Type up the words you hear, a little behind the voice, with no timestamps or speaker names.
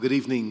Good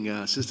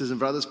evening, sisters and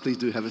brothers. Please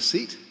do have a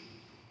seat.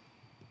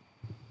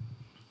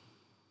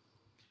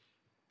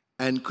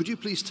 And could you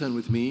please turn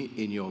with me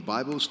in your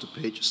Bibles to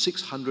page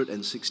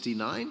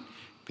 669?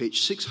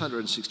 Page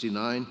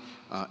 669,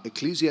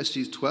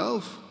 Ecclesiastes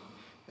 12,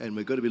 and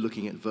we're going to be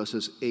looking at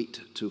verses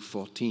 8 to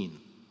 14.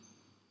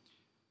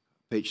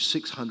 Page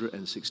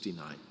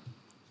 669,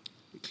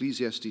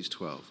 Ecclesiastes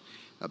 12,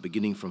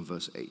 beginning from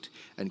verse 8.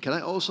 And can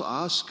I also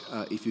ask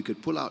if you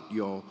could pull out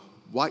your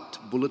white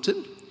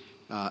bulletin,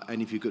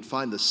 and if you could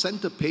find the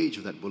center page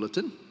of that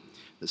bulletin.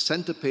 The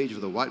center page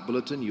of the white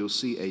bulletin, you'll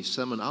see a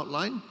sermon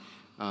outline.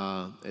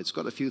 It's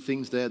got a few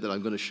things there that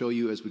I'm going to show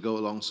you as we go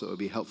along, so it'll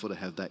be helpful to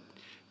have that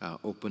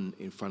open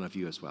in front of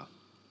you as well.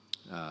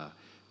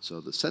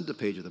 So the center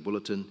page of the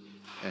bulletin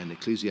and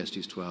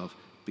Ecclesiastes 12,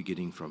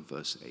 beginning from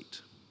verse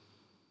 8.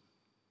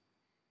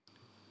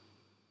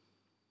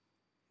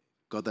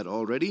 Got that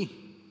all ready?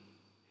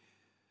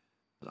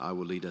 And I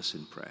will lead us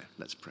in prayer.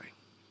 Let's pray.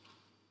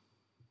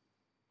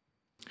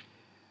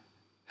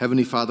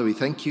 Heavenly Father, we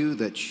thank you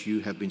that you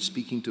have been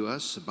speaking to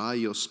us by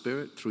your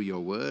Spirit through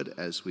your word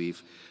as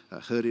we've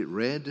heard it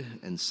read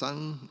and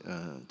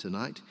sung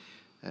tonight.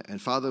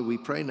 And Father, we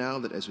pray now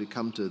that as we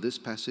come to this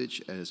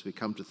passage, as we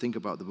come to think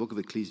about the book of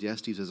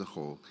Ecclesiastes as a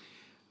whole,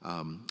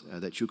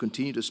 that you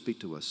continue to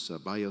speak to us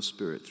by your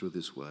Spirit through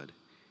this word.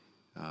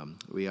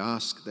 We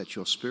ask that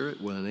your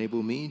Spirit will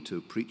enable me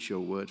to preach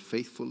your word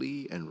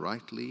faithfully and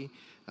rightly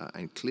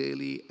and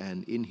clearly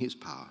and in his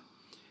power.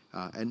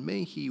 And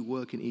may he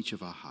work in each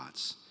of our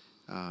hearts.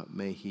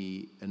 May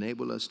he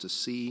enable us to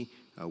see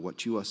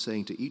what you are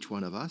saying to each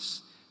one of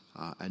us,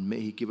 and may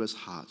he give us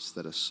hearts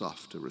that are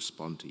soft to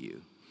respond to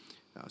you.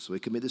 So we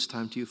commit this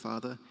time to you,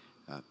 Father.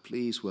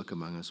 Please work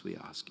among us, we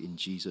ask. In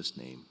Jesus'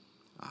 name,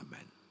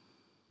 amen.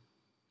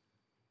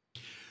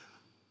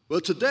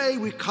 Well, today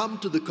we come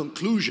to the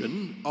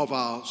conclusion of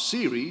our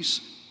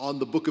series on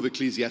the book of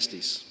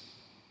Ecclesiastes.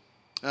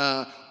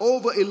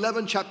 Over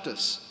 11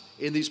 chapters.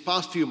 In these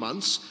past few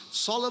months,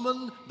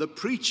 Solomon, the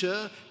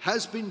preacher,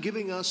 has been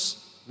giving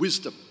us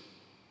wisdom.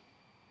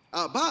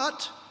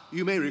 But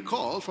you may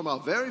recall from our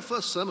very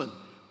first sermon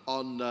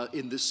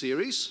in this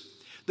series,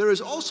 there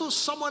is also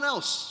someone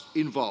else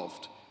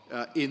involved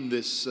in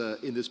this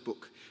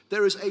book.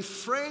 There is a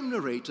frame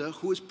narrator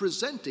who is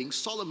presenting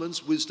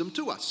Solomon's wisdom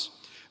to us.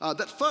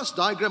 That first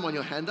diagram on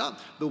your handout,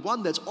 the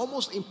one that's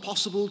almost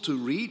impossible to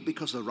read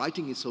because the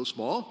writing is so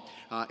small,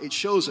 it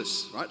shows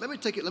us, right? Let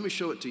me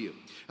show it to you.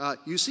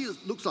 You see it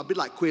looks a bit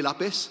like kueh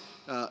lapis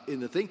in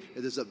the thing.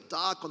 There's a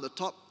dark on the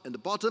top and the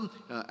bottom,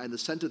 and the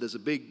center there's a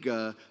big,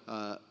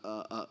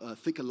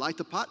 thicker,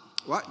 lighter part,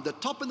 right? The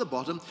top and the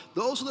bottom,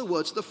 those are the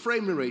words, the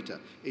frame narrator,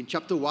 in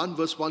chapter 1,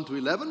 verse 1 to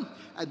 11,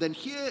 and then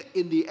here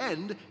in the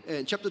end,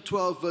 in chapter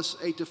 12, verse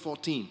 8 to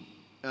 14.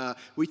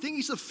 We think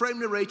he's the frame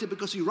narrator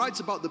because he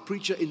writes about the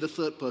preacher in the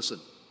third person.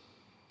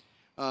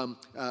 And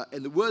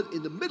the word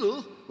in the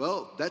middle,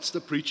 well, that's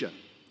the preacher,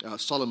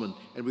 Solomon,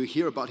 and we'll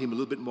hear about him a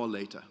little bit more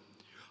later.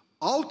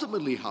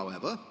 Ultimately,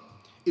 however,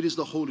 it is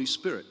the Holy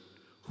Spirit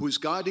who is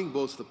guiding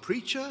both the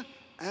preacher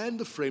and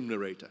the frame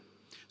narrator,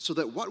 so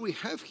that what we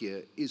have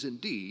here is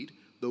indeed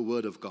the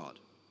Word of God.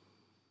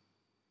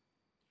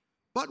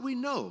 But we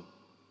know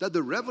that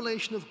the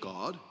revelation of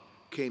God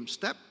came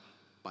step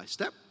by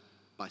step,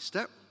 by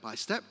step, by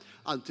step,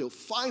 until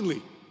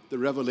finally the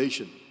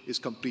revelation is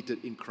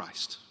completed in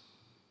Christ.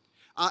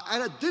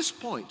 And at this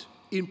point,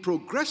 in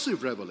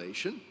progressive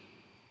revelation,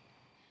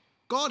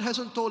 God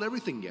hasn't told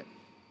everything yet.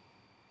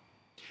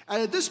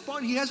 And at this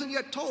point, he hasn't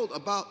yet told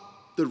about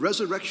the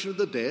resurrection of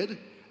the dead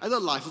and the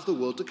life of the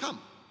world to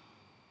come.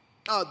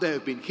 There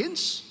have been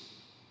hints,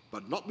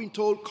 but not been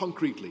told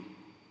concretely.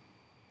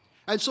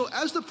 And so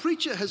as the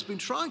preacher has been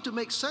trying to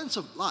make sense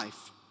of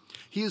life,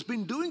 he has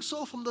been doing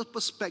so from the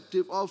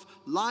perspective of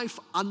life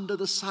under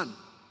the sun.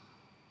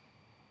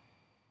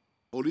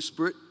 Holy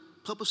Spirit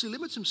purposely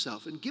limits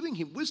himself in giving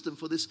him wisdom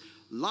for this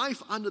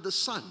life under the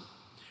sun,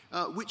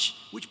 which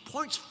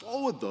points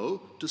forward,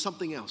 though, to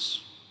something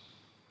else.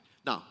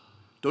 Now,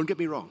 don't get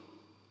me wrong.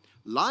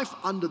 Life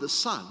under the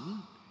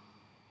sun,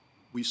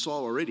 we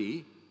saw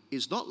already,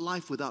 is not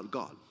life without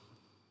God.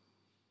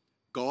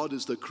 God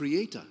is the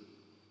creator,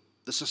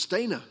 the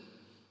sustainer,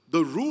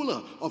 the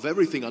ruler of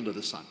everything under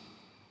the sun.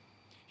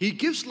 He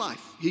gives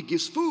life, he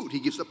gives food, he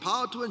gives the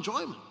power to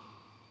enjoyment.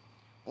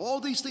 All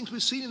these things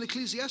we've seen in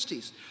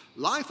Ecclesiastes.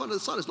 Life under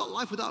the sun is not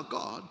life without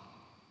God,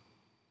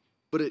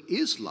 but it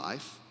is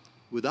life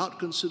without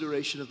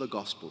consideration of the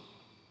gospel.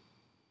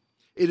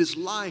 It is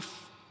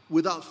life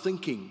without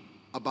thinking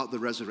about the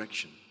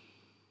resurrection.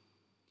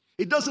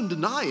 It doesn't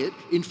deny it.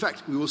 In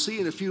fact, we will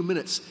see in a few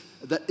minutes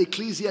that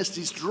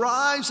Ecclesiastes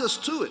drives us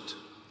to it,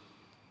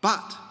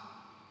 but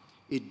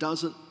it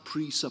doesn't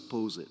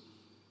presuppose it.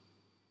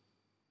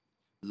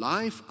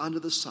 Life under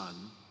the sun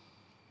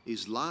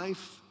is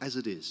life as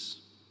it is.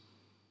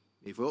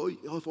 If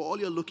all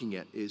you're looking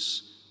at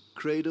is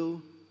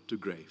cradle to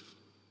grave.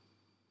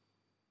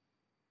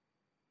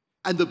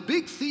 And the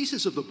big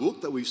thesis of the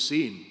book that we've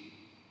seen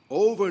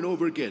over and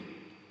over again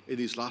in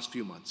these last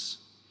few months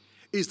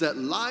is that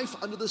life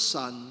under the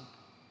sun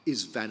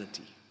is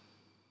vanity.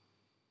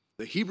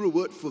 The Hebrew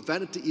word for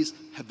vanity is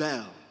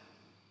havel.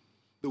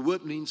 The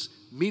word means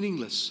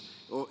meaningless,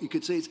 or you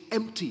could say it's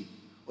empty,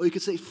 or you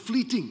could say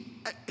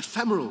fleeting,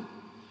 ephemeral,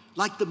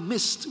 like the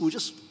mist. We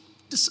just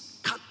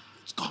cut,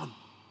 it's gone.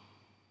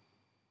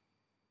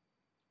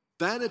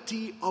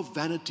 Vanity of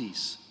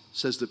vanities,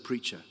 says the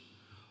preacher.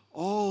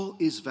 All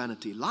is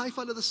vanity. Life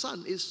under the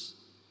sun is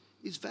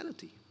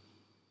vanity.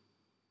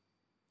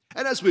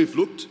 And as we've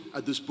looked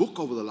at this book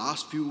over the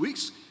last few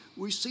weeks,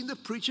 we've seen the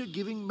preacher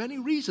giving many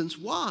reasons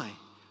why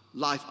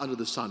life under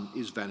the sun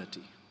is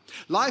vanity.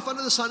 Life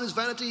under the sun is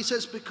vanity, he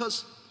says,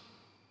 because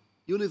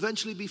you'll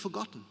eventually be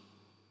forgotten.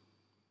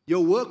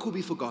 Your work will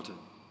be forgotten.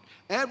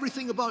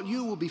 Everything about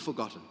you will be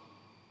forgotten.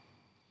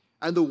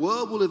 And the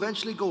world will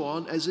eventually go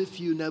on as if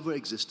you never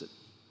existed.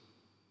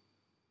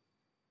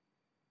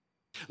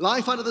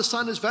 Life under the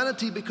sun is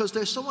vanity because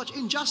there's so much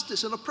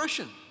injustice and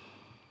oppression.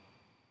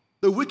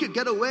 The wicked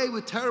get away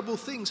with terrible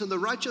things and the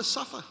righteous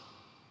suffer.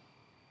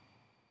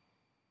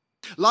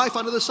 Life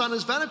under the sun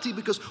is vanity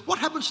because what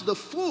happens to the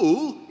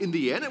fool in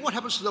the end and what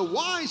happens to the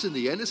wise in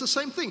the end is the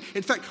same thing.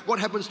 In fact, what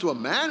happens to a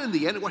man in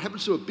the end and what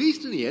happens to a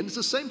beast in the end is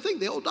the same thing.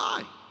 They all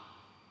die.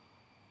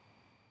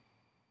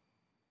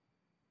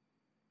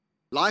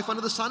 Life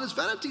under the sun is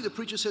vanity, the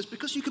preacher says,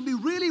 because you can be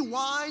really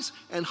wise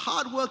and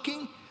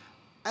hardworking,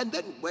 and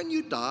then when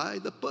you die,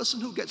 the person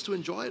who gets to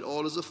enjoy it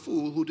all is a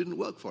fool who didn't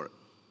work for it.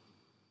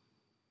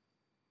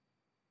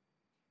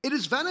 It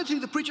is vanity,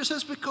 the preacher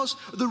says, because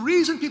the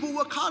reason people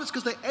work hard is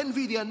because they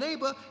envy their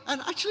neighbor,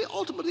 and actually,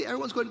 ultimately,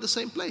 everyone's going to the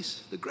same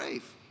place, the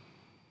grave.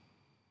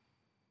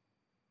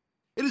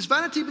 It is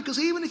vanity because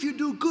even if you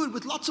do good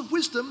with lots of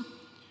wisdom,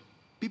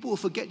 people will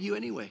forget you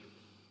anyway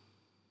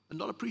and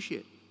not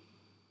appreciate.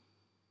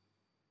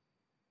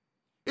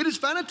 It is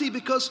vanity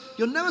because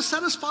you're never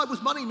satisfied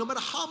with money no matter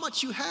how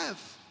much you have.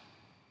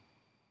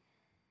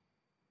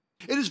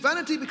 It is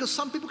vanity because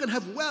some people can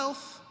have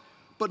wealth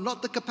but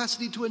not the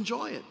capacity to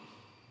enjoy it.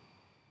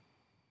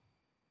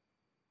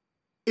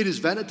 It is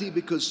vanity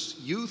because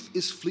youth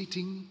is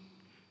fleeting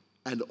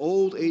and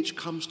old age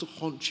comes to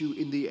haunt you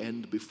in the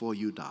end before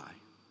you die.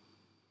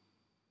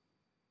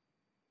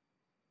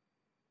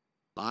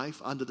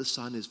 Life under the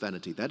sun is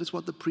vanity. That is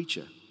what the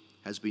preacher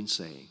has been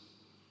saying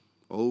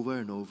over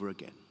and over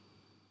again.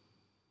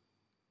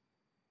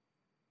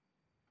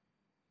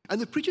 And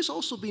the preacher's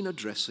also been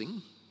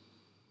addressing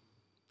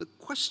the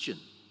question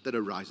that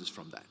arises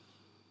from that.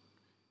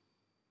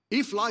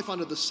 If life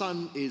under the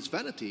sun is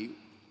vanity,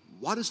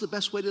 what is the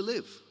best way to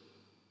live?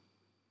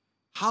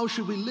 How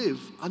should we live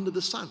under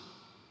the sun?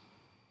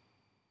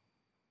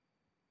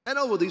 And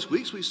over these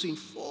weeks, we've seen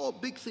 4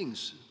 big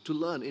things to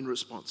learn in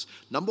response.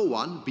 Number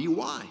 1, be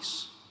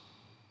wise.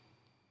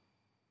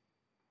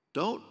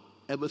 Don't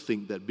ever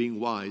think that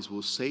being wise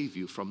will save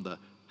you from the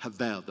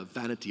havel, the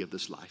vanity of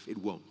this life. It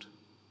won't.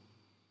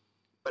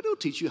 But it'll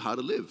teach you how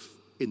to live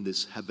in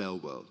this havel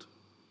world.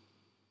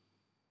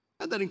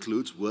 And that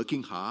includes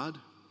working hard,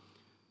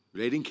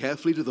 relating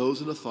carefully to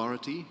those in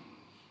authority,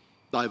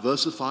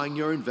 diversifying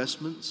your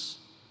investments,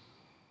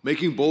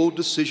 making bold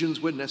decisions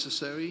when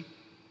necessary,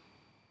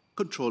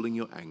 controlling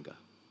your anger.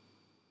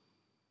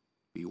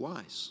 Be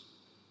wise.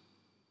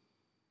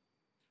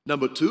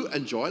 Number 2,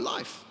 enjoy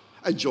life.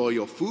 Enjoy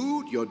your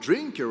food, your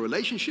drink, your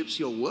relationships,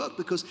 your work,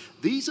 because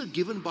these are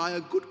given by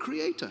a good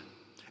Creator.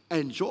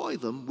 Enjoy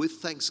them with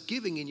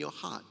thanksgiving in your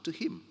heart to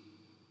Him.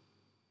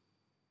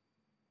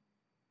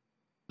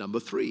 Number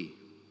 3,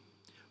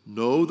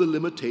 know the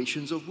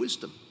limitations of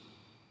wisdom.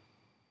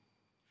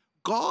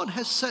 God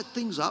has set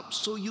things up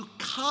so you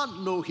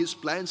can't know His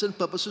plans and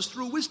purposes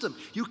through wisdom.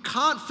 You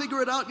can't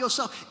figure it out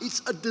yourself.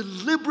 It's a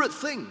deliberate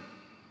thing.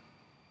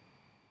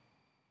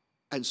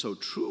 And so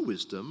true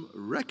wisdom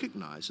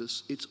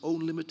recognizes its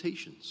own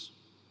limitations.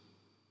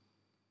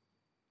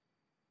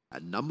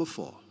 And number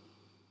 4,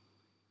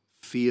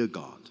 fear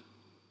God.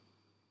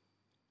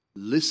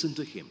 Listen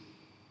to Him.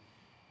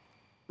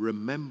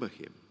 Remember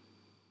Him.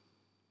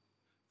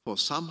 For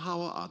somehow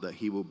or other,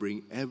 He will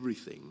bring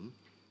everything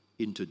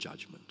into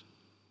judgment.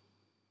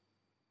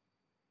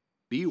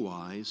 Be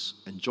wise,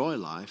 enjoy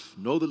life,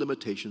 know the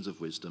limitations of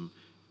wisdom,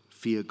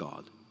 fear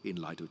God in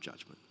light of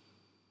judgment.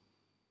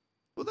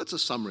 Well, that's a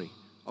summary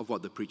of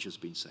what the preacher's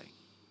been saying.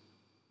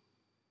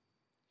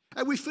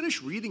 And we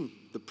finished reading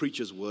the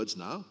preacher's words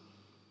now,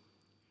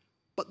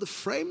 but the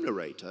frame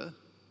narrator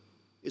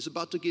is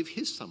about to give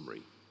his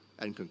summary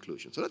and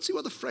conclusion. So let's see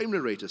what the frame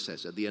narrator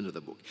says at the end of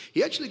the book.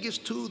 He actually gives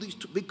these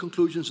two big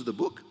conclusions of the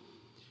book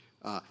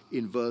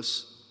in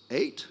verse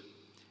 8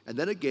 and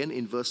then again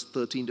in verse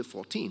 13 to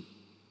 14.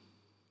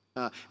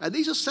 And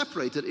these are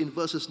separated in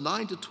verses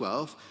 9 to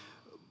 12,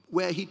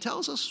 where he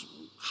tells us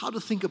how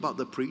to think about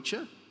the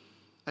preacher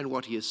and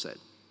what he has said.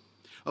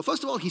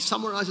 First of all, he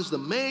summarizes the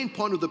main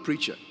point of the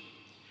preacher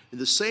in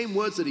the same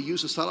words that he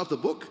used to start off the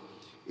book.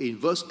 In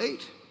verse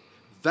 8,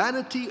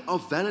 vanity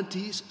of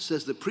vanities,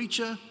 says the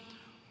preacher,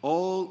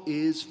 all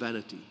is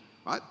vanity.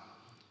 Right?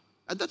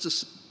 And that's the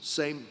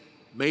same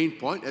main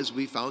point as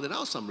we found in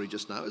our summary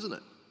just now, isn't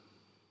it?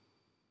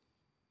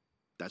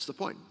 That's the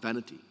point,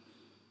 vanity.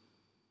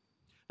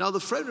 Now, the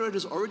frame narrator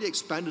has already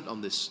expanded on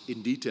this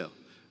in detail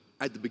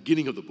at the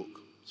beginning of the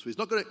book, so he's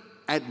not going to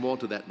add more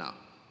to that now.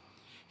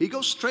 He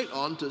goes straight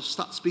on to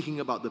start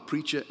speaking about the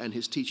preacher and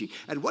his teaching.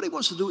 And what he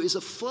wants to do is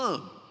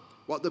affirm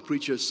what the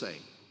preacher is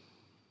saying.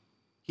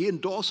 He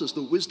endorses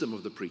the wisdom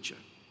of the preacher.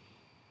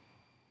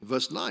 In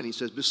verse 9, he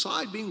says,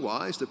 "Beside being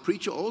wise, the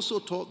preacher also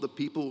taught the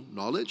people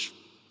knowledge,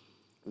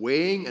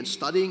 weighing and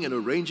studying and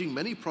arranging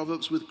many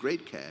proverbs with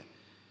great care.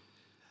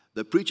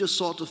 The preacher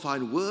sought to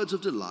find words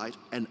of delight,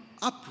 and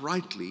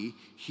uprightly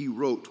he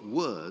wrote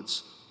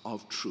words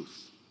of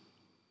truth."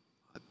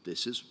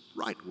 This is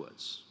right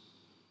words,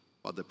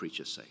 what the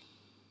preacher's saying.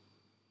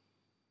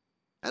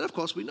 And of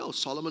course, we know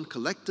Solomon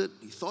collected,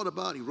 he thought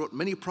about, he wrote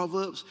many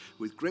proverbs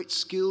with great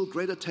skill,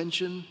 great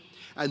attention.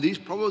 And these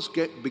proverbs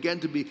began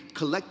to be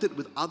collected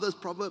with other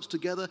proverbs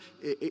together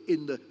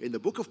in the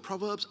book of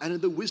Proverbs and in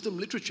the wisdom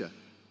literature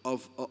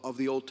of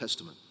the Old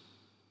Testament.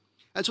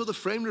 And so the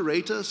frame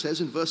narrator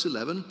says in verse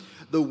 11,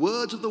 "The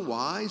words of the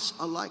wise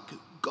are like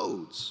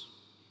goads."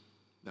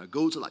 Now,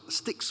 goads are like the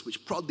sticks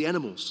which prod the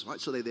animals,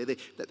 right? So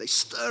they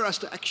stir us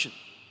to action.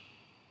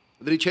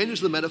 And then he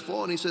changes the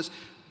metaphor and he says,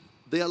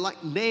 "They are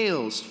like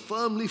nails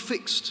firmly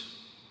fixed,"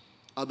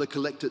 are the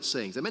collected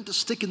sayings. They're meant to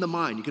stick in the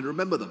mind. You can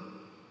remember them.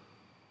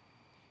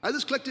 And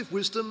this collective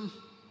wisdom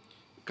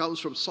comes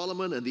from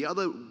Solomon and the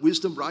other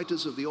wisdom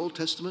writers of the Old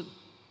Testament.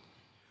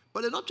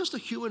 But they're not just the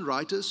human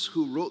writers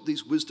who wrote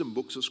these wisdom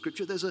books of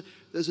Scripture. There's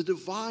a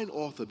divine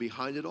author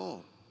behind it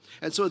all.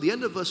 And so at the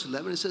end of verse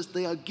 11, it says,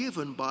 "They are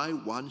given by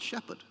one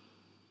shepherd."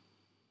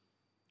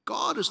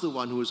 God is the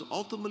one who is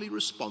ultimately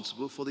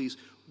responsible for these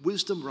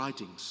wisdom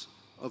writings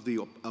of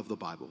the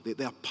Bible.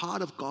 They are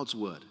part of God's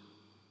word.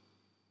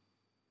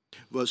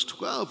 Verse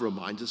 12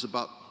 warns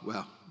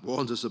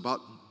us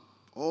about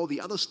all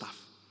the other stuff.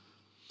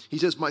 He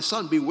says, "My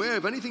son, beware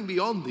of anything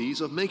beyond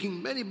these, of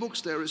making many books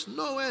there is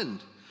no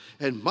end,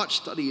 and much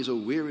study is a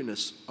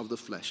weariness of the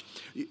flesh."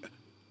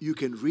 You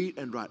can read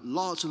and write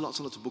lots and lots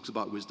and lots of books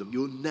about wisdom.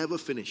 You'll never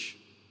finish.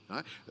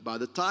 Right? By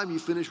the time you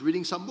finish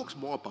reading some books,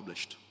 more are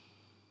published.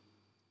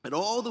 And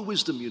all the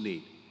wisdom you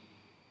need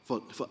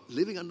for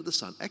living under the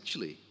sun,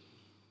 actually,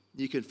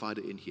 you can find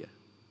it in here.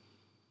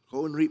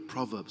 Go and read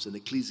Proverbs and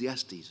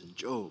Ecclesiastes and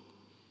Job.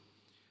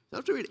 You don't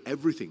have to read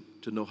everything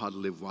to know how to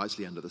live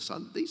wisely under the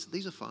sun.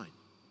 These are fine.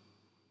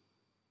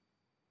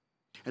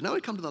 And now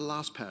we come to the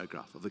last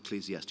paragraph of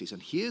Ecclesiastes.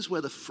 And here's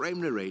where the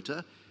frame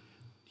narrator,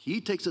 he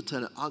takes a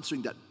turn at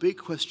answering that big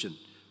question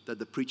that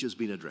the preacher's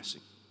been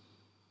addressing.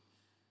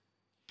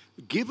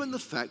 Given the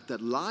fact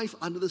that life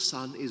under the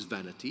sun is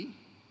vanity,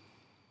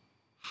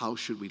 how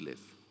should we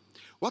live?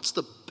 What's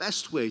the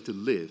best way to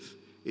live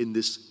in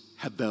this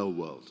Hebel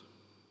world?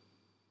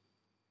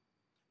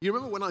 You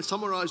remember when I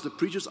summarized the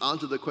preacher's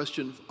answer to the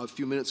question a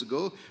few minutes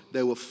ago?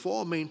 There were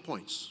 4 main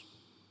points.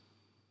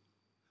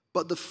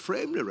 But the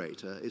frame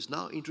narrator is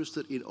now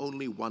interested in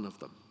only one of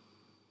them,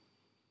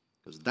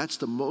 because that's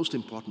the most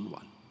important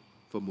one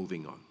for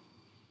moving on.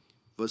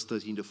 Verse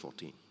 13 to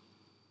 14.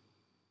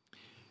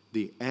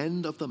 "The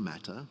end of the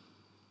matter,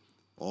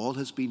 all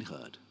has been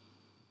heard.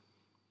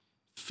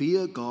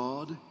 Fear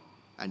God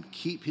and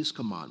keep his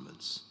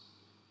commandments,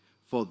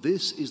 for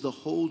this is the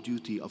whole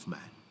duty of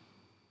man.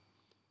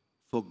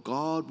 For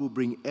God will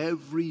bring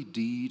every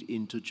deed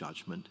into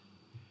judgment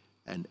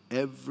and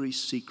every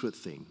secret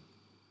thing,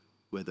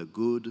 whether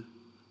good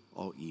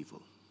or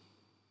evil."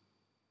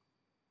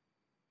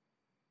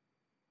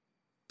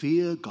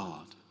 Fear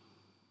God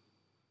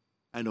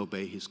and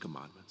obey his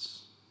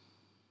commandments,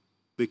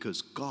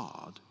 because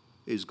God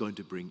is going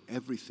to bring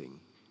everything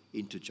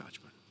into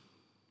judgment.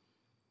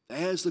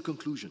 There's the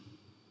conclusion.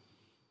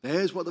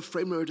 There's what the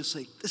frame narrator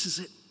say. This is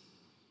it.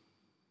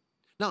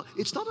 Now,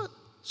 it's not a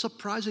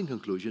surprising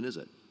conclusion, is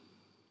it?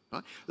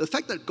 Right? The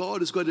fact that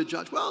God is going to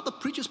judge, well, the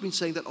preacher's been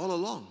saying that all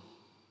along.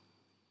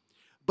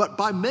 But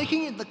by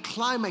making it the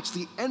climax,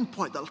 the end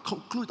point, that'll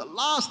conclude the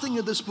last thing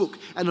in this book,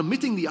 and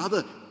omitting the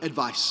other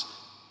advice,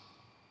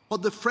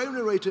 what the frame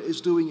narrator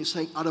is doing is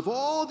saying, out of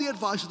all the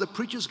advice that the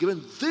preacher's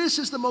given, this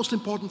is the most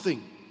important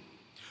thing.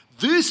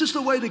 This is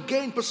the way to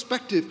gain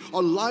perspective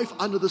on life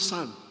under the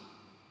sun.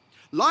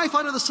 Life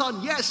under the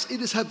sun, yes,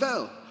 it is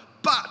Hebel,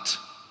 but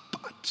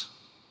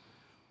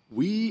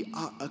we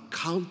are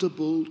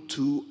accountable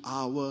to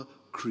our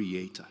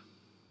Creator.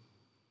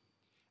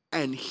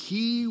 And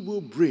he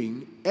will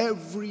bring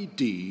every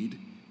deed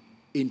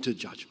into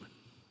judgment.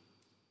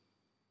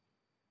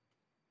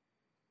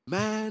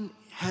 Man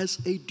has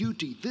a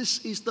duty. This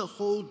is the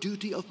whole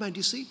duty of man. Do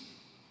you see?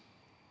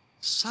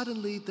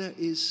 Suddenly there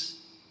is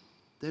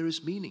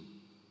meaning.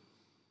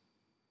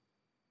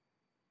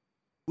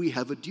 We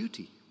have a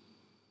duty.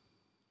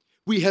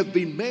 We have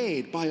been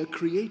made by a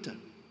Creator.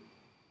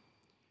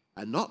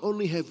 And not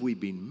only have we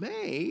been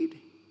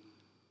made,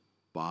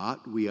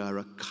 but we are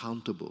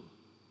accountable.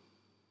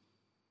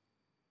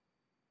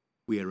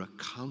 We are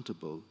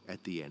accountable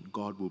at the end.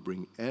 God will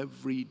bring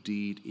every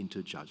deed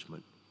into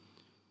judgment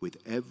with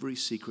every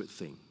secret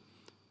thing,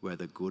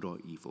 whether good or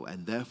evil.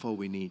 And therefore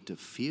we need to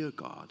fear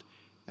God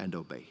and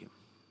obey him.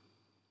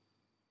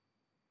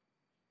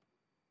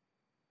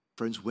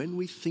 Friends, when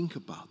we think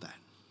about that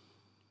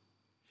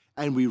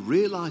and we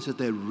realize that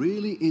there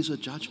really is a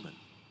judgment,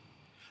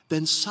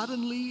 then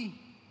suddenly,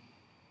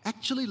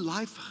 actually,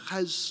 life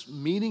has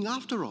meaning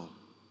after all.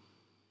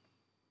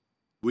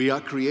 We are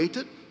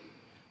created.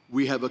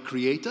 We have a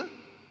creator.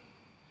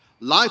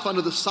 Life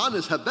under the sun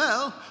is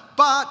Havel,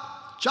 but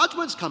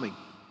judgment's coming.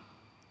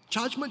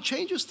 Judgment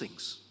changes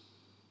things.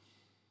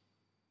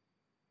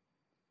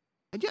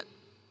 And yet,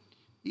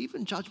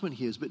 even judgment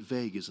here is a bit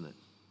vague, isn't it?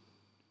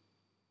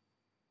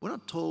 We're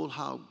not told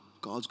how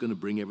God's going to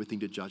bring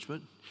everything to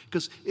judgment.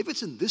 Because if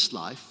it's in this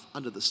life,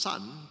 under the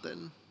sun,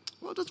 then,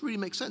 well, it doesn't really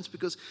make sense.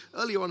 Because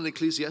earlier on in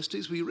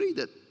Ecclesiastes, we read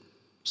that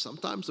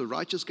sometimes the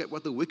righteous get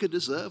what the wicked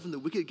deserve, and the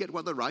wicked get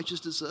what the righteous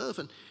deserve.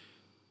 And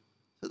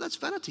so that's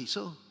vanity.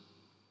 So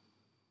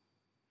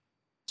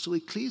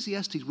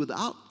Ecclesiastes,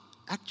 without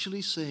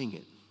actually saying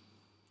it,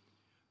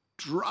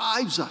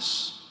 drives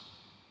us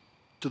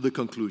to the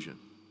conclusion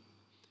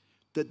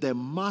that there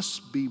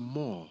must be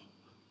more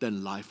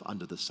than life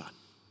under the sun.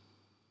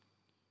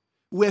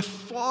 We're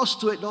forced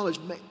to acknowledge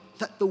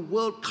that the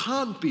world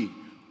can't be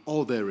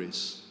all there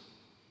is.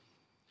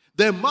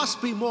 There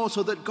must be more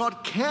so that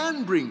God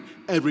can bring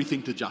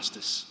everything to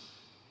justice.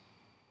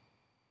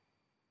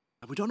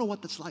 And we don't know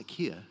what that's like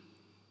here,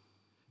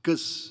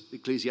 because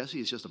Ecclesiastes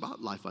is just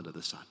about life under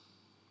the sun.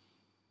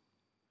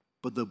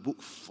 But the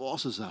book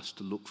forces us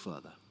to look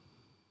further.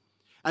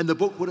 And the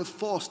book would have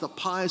forced the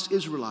pious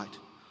Israelite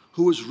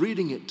who was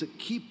reading it to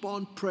keep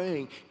on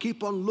praying,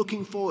 keep on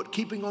looking forward,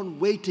 keeping on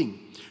waiting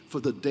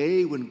for the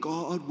day when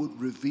God would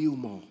reveal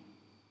more.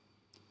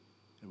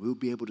 And we'll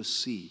be able to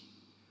see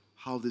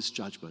how this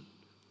judgment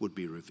would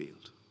be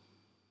revealed.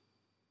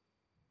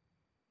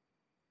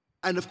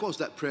 And of course,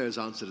 that prayer is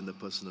answered in the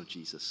person of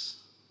Jesus.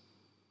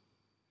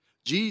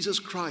 Jesus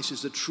Christ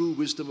is the true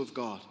wisdom of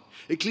God.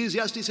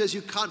 Ecclesiastes says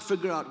you can't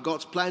figure out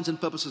God's plans and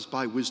purposes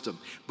by wisdom.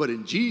 But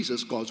in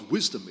Jesus, God's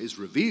wisdom is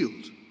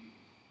revealed.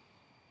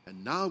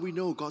 And now we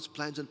know God's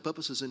plans and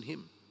purposes in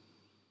him.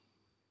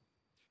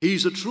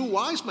 He's a true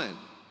wise man.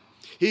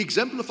 He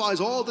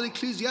exemplifies all that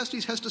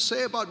Ecclesiastes has to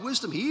say about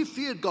wisdom. He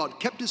feared God,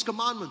 kept his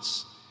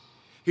commandments.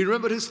 He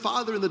remembered his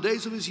father in the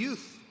days of his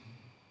youth.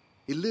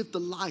 He lived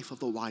the life of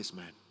the wise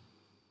man.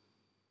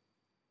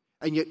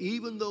 And yet,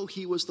 even though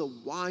he was the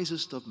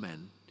wisest of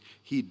men,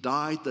 he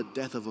died the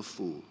death of a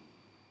fool.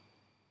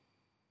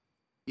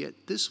 Yet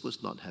this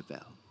was not Havel.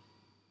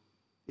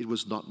 It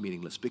was not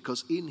meaningless,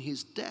 because in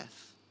his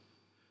death,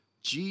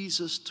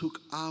 Jesus took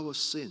our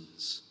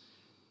sins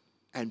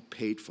and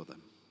paid for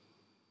them.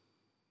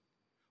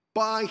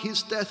 By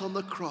his death on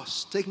the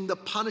cross, taking the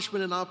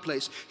punishment in our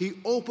place, he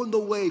opened the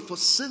way for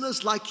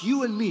sinners like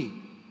you and me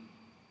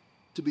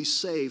to be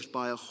saved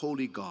by a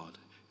holy God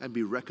and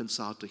be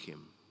reconciled to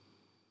him.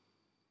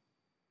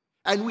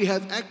 And we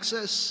have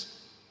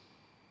access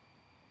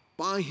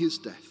by his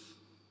death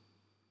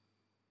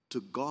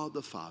to God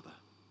the Father,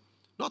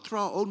 not through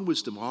our own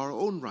wisdom or our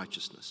own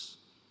righteousness,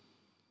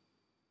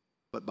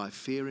 but by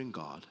fearing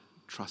God,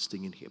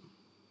 trusting in him.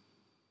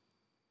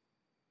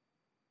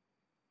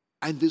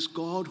 And this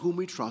God whom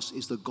we trust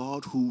is the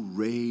God who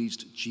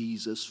raised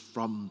Jesus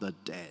from the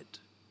dead.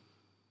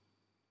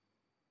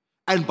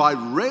 And by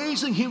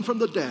raising him from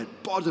the dead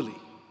bodily,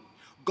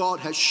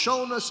 God has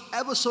shown us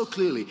ever so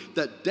clearly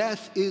that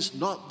death is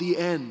not the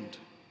end.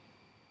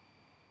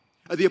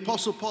 The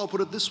Apostle Paul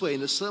put it this way in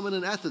the sermon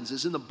in Athens.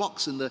 It's in the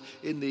box in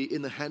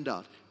the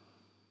handout.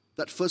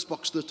 That first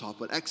box to the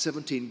top, at Acts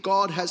 17.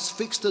 God has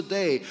fixed a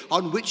day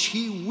on which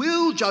he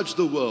will judge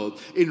the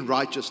world in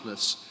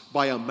righteousness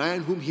by a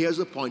man whom he has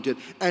appointed.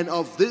 And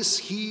of this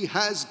he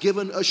has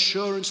given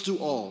assurance to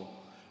all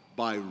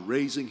by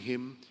raising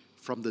him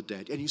from the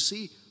dead. And you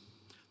see,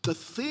 the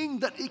thing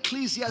that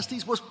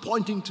Ecclesiastes was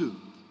pointing to,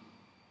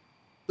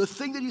 the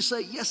thing that you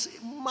say, yes,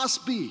 it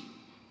must be.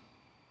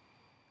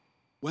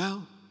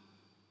 Well,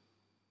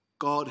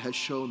 God has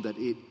shown that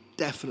it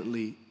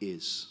definitely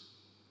is.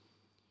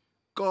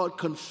 God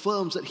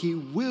confirms that he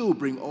will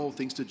bring all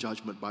things to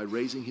judgment by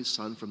raising his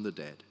Son from the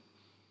dead.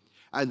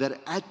 And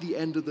that at the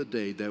end of the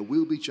day, there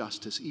will be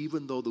justice,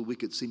 even though the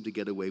wicked seem to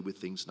get away with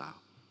things now.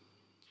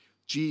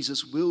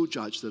 Jesus will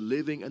judge the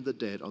living and the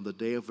dead on the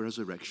day of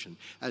resurrection,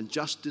 and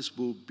justice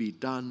will be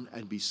done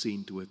and be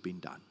seen to have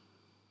been done.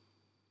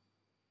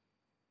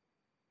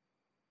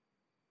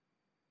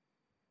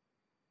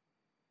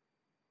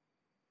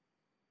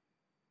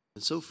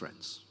 And so,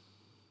 friends,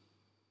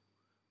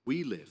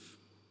 we live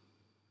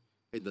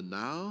in the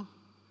now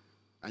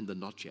and the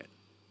not yet.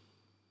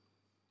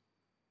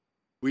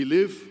 We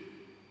live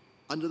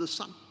under the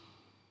sun,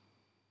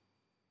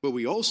 but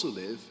we also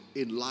live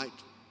in light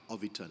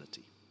of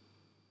eternity.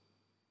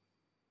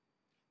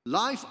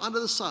 Life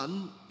under the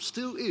sun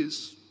still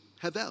is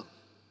Havel.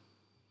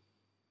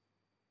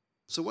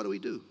 So what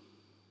do?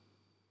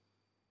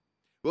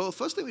 Well,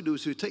 first thing we do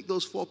is we take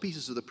those 4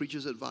 pieces of the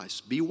preacher's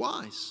advice. Be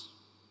wise.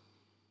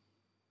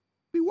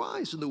 Be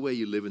wise in the way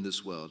you live in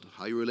this world,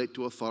 how you relate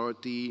to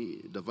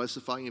authority,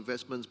 diversifying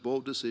investments,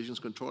 bold decisions,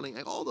 controlling,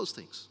 all those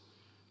things.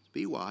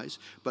 Be wise,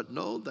 but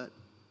know that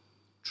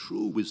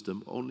true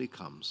wisdom only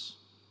comes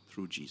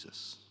through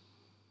Jesus.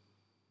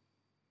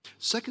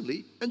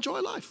 Secondly,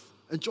 enjoy life.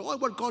 Enjoy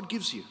what God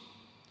gives you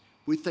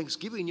with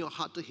thanksgiving in your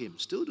heart to Him.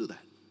 Still do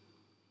that.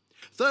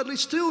 Thirdly,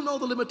 still know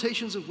the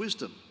limitations of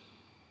wisdom.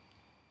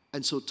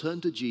 And so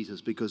turn to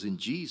Jesus, because in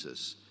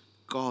Jesus,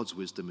 God's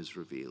wisdom is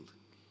revealed.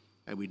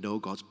 And we know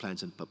God's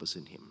plans and purpose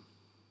in Him.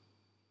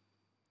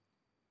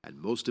 And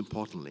most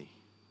importantly,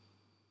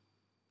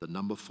 the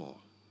number 4,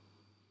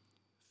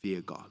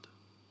 fear God.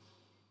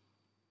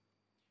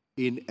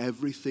 In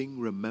everything,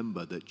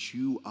 remember that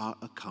you are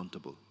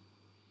accountable.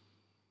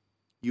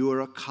 You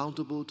are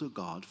accountable to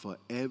God for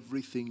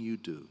everything you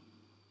do.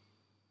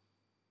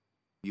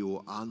 You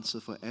will answer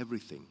for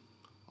everything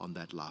on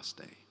that last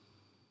day.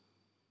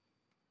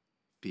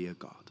 Fear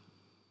God.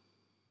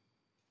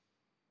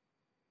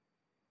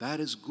 That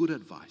is good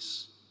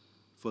advice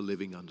for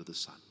living under the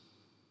sun.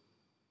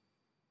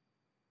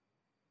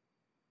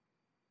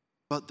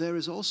 But there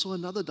is also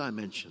another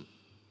dimension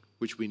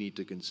which we need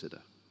to consider.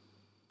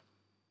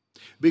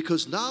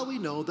 Because now we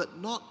know that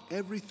not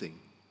everything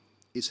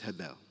is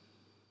Hebel.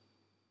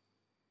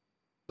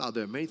 Now,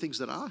 there are many things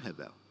that are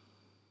Hebel.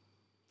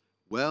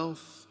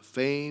 Wealth,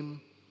 fame,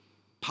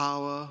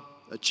 power,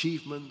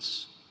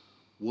 achievements,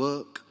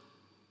 work.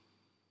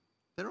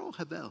 They're all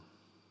Hebel.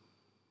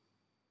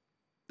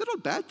 They're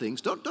not bad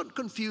things. Don't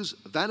confuse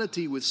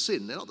vanity with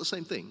sin. They're not the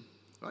same thing.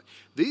 Right?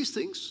 These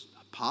things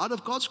are part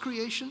of God's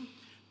creation,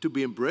 to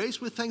be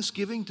embraced with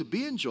thanksgiving, to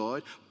be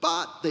enjoyed,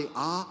 but they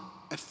are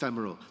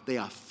ephemeral. They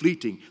are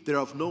fleeting. They're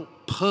of no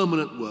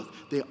permanent worth.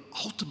 They are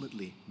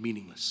ultimately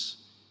meaningless.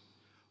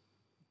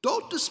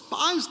 Don't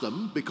despise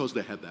them because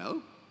they're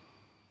Hebel,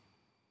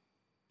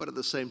 but at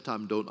the same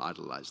time, don't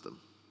idolize them.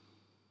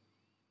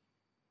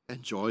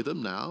 Enjoy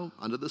them now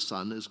under the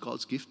sun as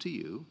God's gift to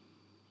you,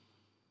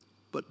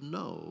 but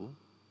know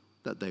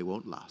that they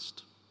won't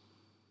last.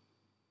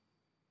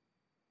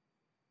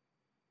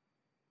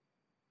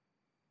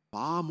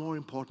 Far more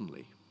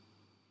importantly,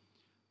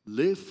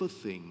 live for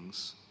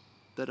things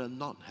that are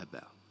not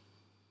Hebel.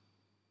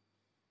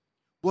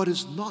 What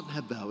is not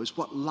Hebel is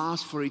what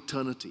lasts for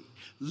eternity.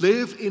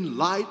 Live in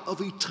light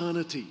of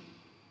eternity.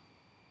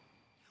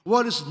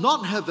 What is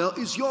not Hebel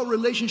is your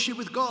relationship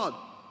with God.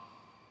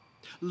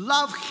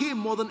 Love Him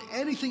more than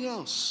anything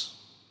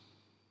else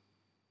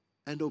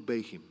and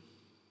obey Him.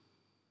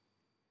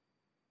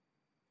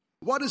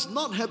 What is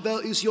not Hebel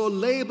is your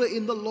labor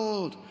in the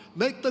Lord.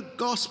 Make the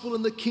gospel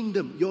and the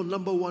kingdom your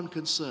number one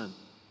concern.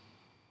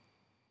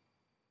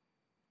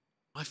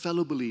 My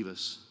fellow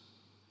believers,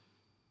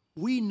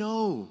 we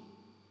know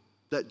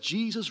that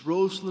Jesus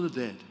rose from the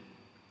dead.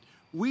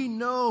 We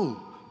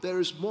know there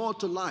is more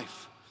to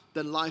life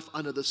than life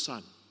under the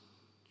sun.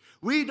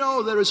 We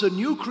know there is a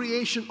new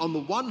creation on the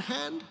one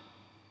hand,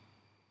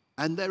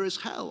 and there is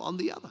hell on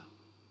the other.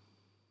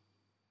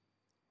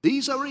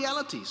 These are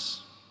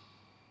realities.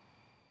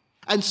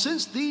 And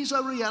since these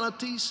are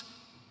realities,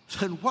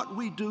 then what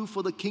we do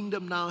for the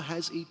kingdom now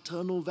has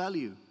eternal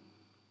value.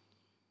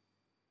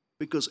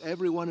 Because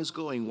everyone is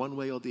going one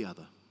way or the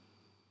other.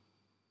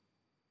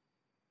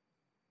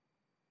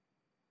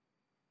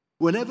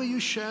 Whenever you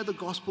share the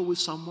gospel with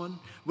someone,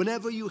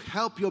 whenever you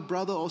help your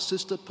brother or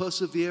sister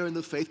persevere in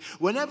the faith,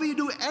 whenever you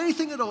do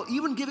anything at all,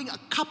 even giving a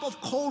cup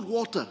of cold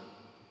water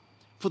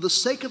for the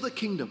sake of the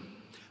kingdom,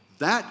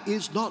 that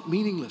is not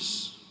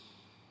meaningless.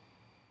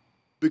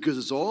 Because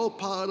it's all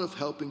part of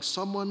helping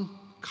someone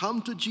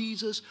come to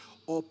Jesus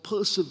or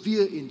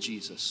persevere in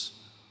Jesus,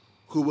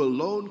 who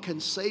alone can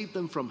save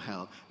them from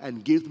hell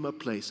and give them a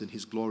place in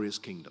His glorious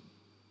kingdom.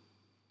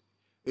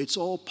 It's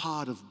all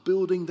part of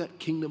building that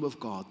kingdom of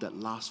God that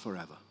lasts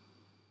forever.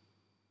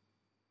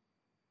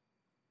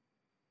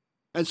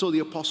 And so the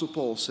Apostle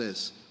Paul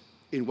says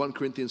in 1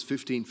 Corinthians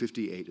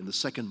 15:58, in the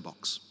second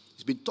box,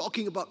 he's been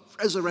talking about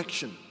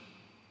resurrection.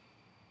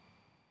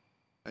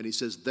 And he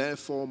says,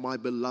 therefore, my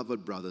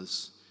beloved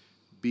brothers,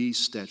 be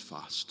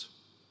steadfast,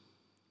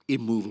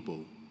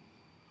 immovable,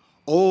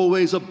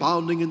 always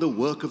abounding in the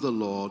work of the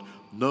Lord,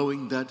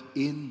 knowing that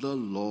in the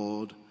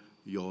Lord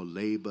your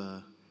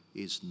labor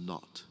is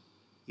not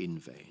in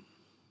vain.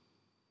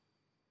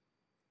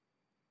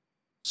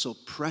 So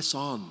press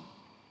on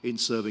in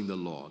serving the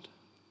Lord,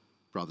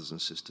 brothers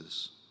and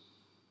sisters.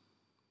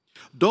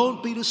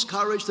 Don't be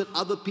discouraged that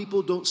other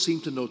people don't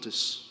seem to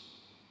notice.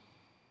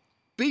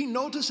 Being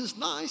noticed is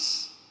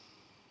nice,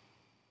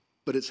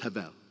 but it's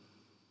Hebel.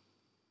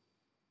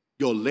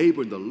 Your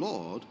labor in the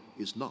Lord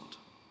is not.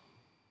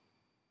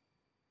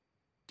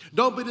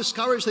 Don't be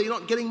discouraged that you're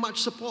not getting much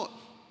support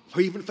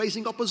or even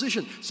facing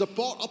opposition.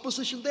 Support,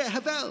 opposition there,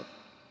 Hebel.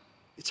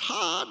 It's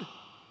hard.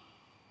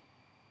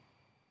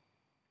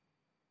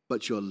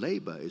 But your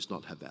labor is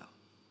not Hebel.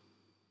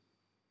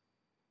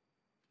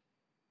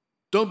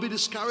 Don't be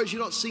discouraged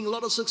you're not seeing a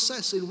lot of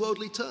success in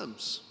worldly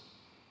terms.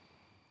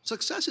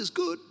 Success is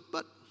good,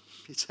 but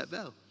it's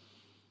Hebel.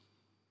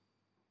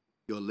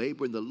 Your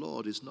labor in the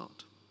Lord is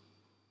not.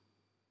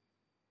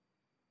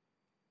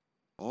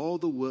 All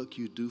the work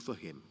you do for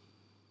Him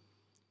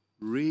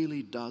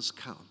really does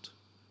count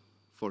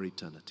for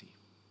eternity.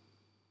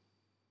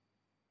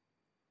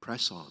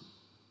 Press on.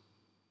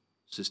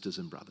 sisters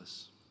and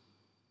brothers.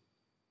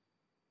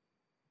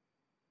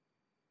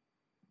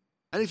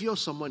 And if you're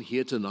someone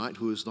here tonight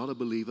who is not a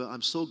believer,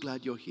 I'm so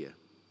glad you're here.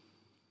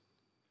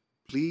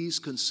 Please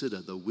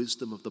consider the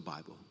wisdom of the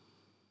Bible.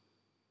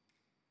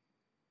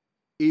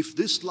 If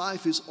this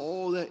life is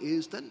all there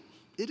is, then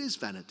it is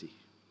vanity.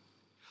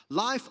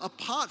 Life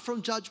apart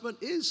from judgment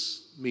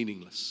is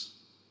meaningless.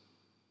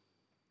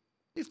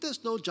 If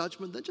there's no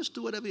judgment, then just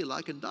do whatever you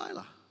like and die.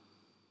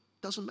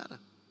 Doesn't matter.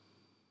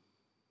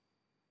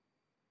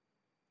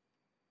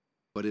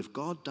 But if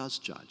God does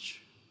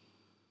judge,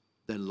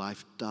 then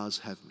life does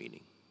have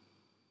meaning.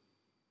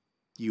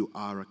 You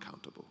are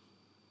accountable.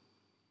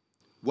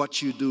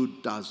 What you do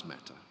does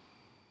matter.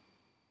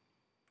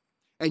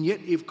 And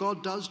yet, if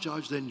God does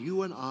judge, then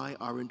you and I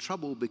are in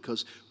trouble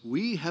because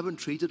we haven't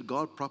treated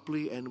God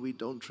properly and we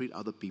don't treat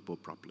other people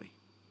properly.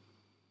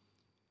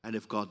 And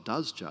if God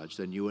does judge,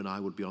 then you and I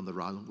would be on the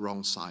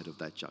wrong side of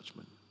that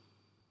judgment.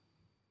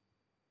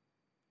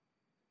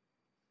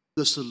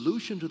 The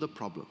solution to the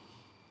problem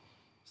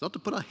is not to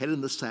put our head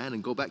in the sand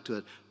and go back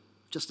to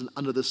just an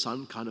under the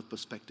sun kind of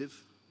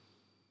perspective,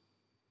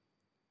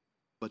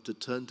 but to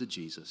turn to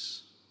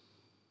Jesus.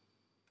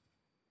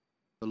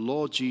 The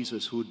Lord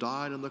Jesus, who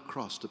died on the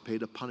cross to pay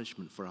the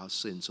punishment for our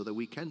sins so that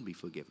we can be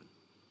forgiven.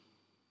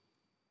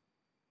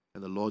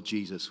 And the Lord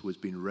Jesus, who has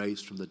been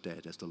raised from the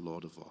dead as the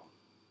Lord of all.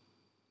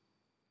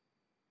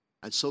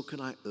 And so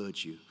can I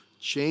urge you,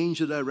 change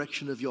the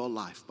direction of your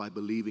life by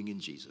believing in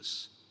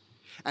Jesus.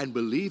 And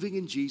believing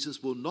in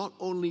Jesus will not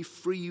only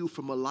free you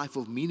from a life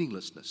of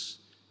meaninglessness,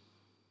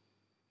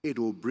 it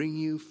will bring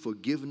you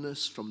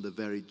forgiveness from the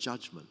very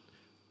judgment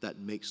that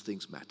makes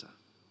things matter.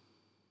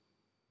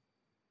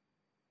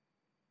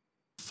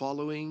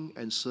 Following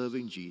and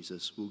serving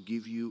Jesus will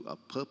give you a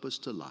purpose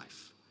to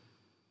life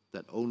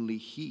that only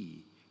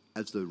He,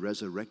 as the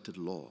resurrected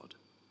Lord,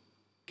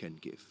 can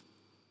give.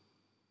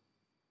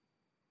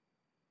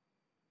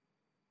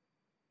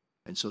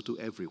 And so to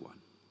everyone,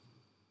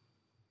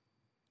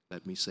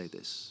 let me say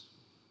this.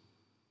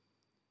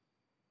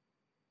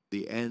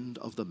 The end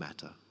of the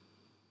matter,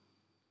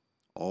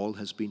 all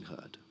has been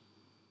heard.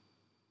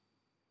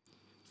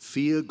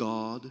 Fear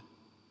God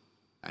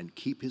and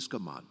keep His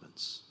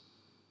commandments,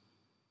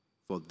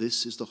 for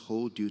this is the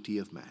whole duty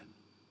of man.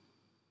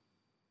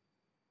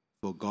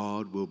 For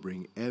God will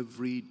bring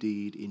every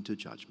deed into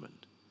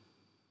judgment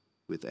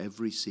with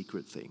every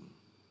secret thing,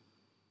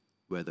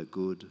 whether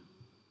good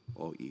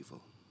or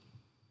evil.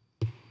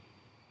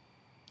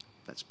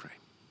 Let's pray.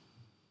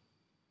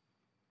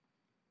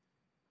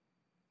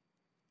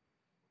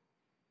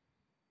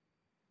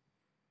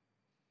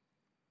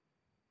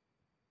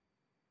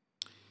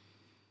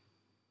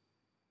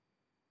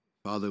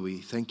 Father, we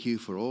thank you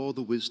for all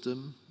the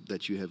wisdom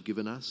that you have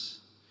given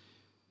us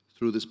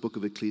through this book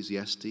of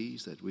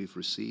Ecclesiastes that we've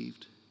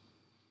received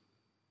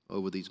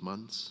over these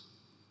months.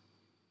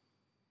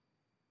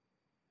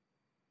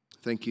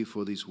 Thank you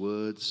for these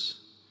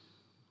words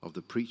of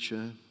the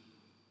preacher,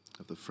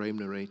 of the frame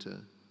narrator,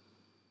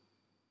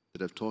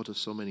 that have taught us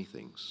so many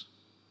things.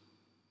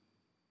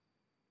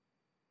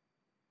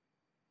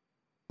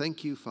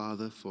 Thank you,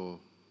 Father, for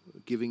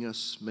giving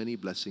us many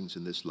blessings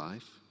in this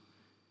life.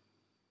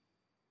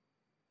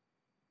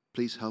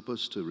 Please help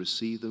us to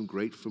receive them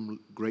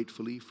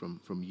gratefully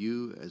from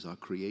you as our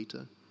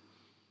Creator.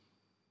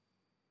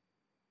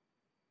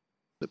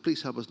 But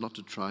please help us not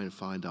to try and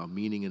find our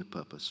meaning and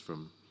purpose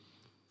from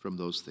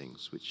those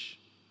things which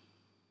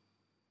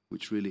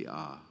really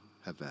are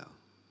Havel.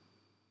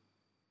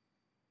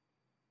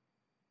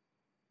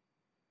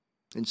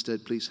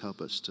 Instead, please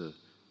help us to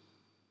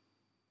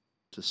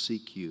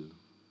seek you,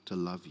 to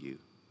love you,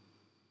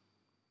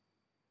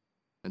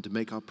 and to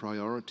make our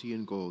priority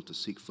and goal to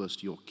seek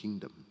first your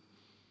kingdom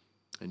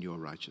and your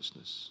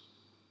righteousness.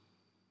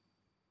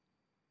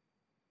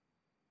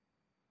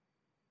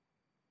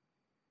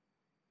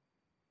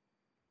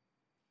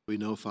 We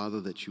know,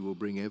 Father, that you will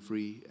bring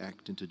every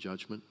act into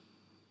judgment,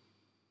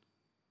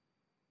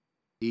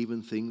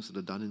 even things that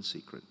are done in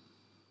secret.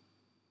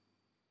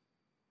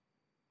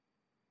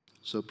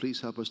 So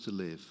please help us to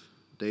live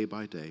day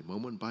by day,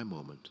 moment by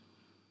moment,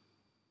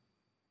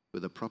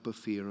 with a proper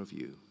fear of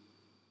you,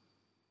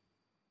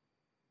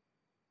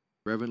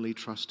 reverently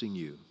trusting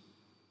you,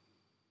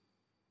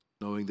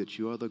 knowing that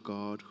you are the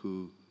God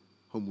whom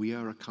we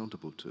are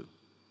accountable to,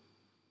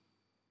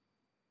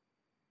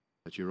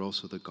 but you're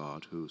also the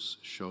God who's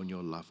shown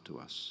your love to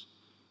us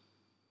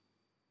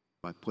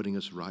by putting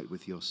us right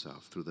with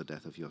yourself through the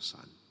death of your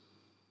Son.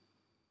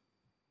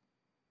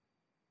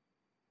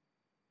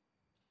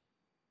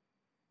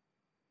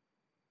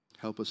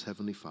 Help us,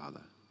 Heavenly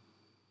Father,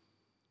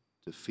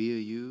 to fear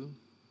you,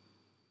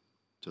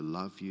 to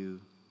love you,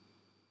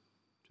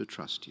 to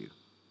trust you,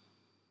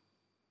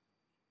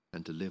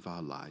 and to live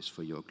our lives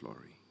for your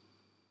glory.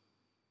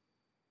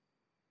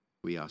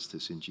 We ask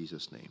this in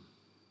Jesus' name.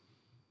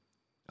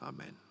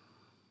 Amen.